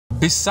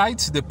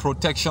Besides the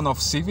protection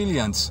of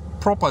civilians,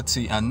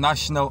 property and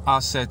national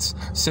assets,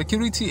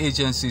 security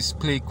agencies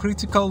play a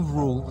critical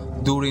role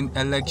during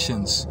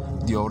elections.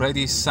 The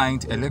already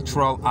signed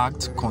Electoral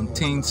Act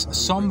contains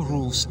some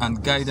rules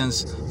and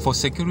guidance for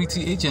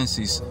security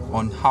agencies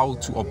on how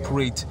to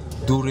operate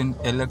during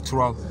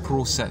electoral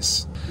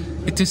process.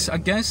 It is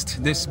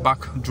against this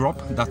backdrop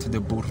that the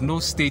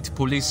Borno State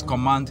Police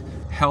Command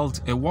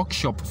held a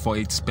workshop for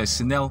its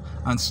personnel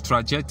and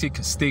strategic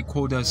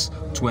stakeholders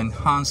to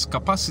enhance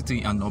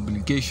capacity and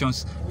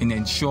obligations in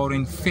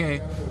ensuring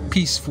fair,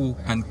 peaceful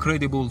and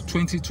credible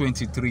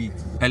 2023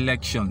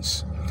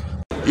 elections.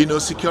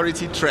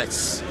 Security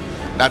threats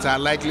that are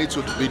likely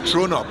to be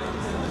thrown up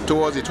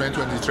towards the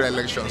 2023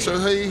 election. So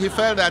he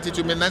felt that it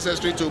would be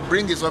necessary to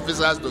bring his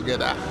officers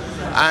together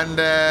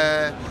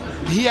and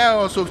hear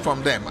also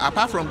from them.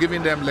 Apart from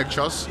giving them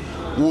lectures,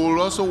 we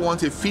will also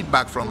want a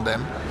feedback from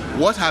them.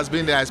 What has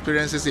been their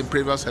experiences in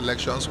previous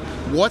elections?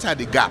 What are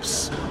the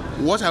gaps?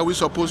 What are we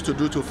supposed to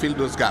do to fill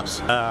those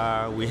gaps?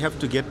 We have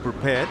to get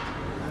prepared.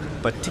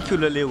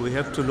 Particularly, we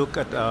have to look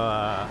at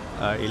our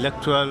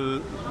electoral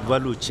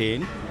value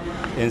chain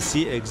and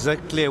see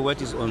exactly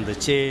what is on the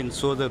chain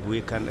so that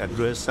we can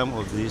address some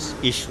of these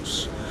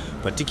issues.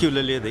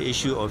 Particularly the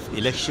issue of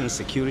election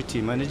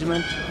security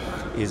management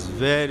is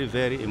very,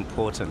 very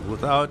important.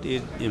 Without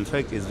it, in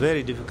fact, it's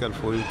very difficult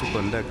for you to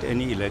conduct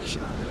any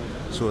election.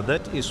 So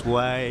that is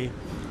why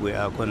we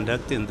are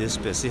conducting this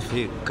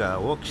specific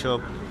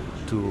workshop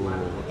to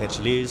at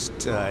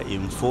least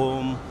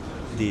inform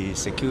the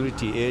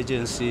security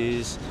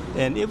agencies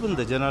and even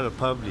the general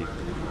public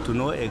to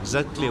know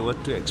exactly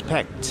what to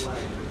expect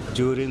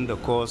during the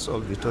course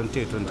of the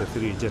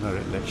 2023 general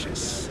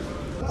elections.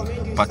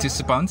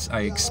 Participants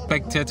are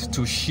expected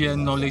to share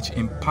knowledge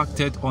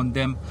imparted on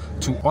them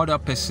to other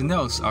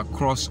personnel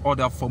across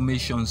other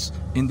formations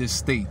in the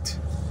state.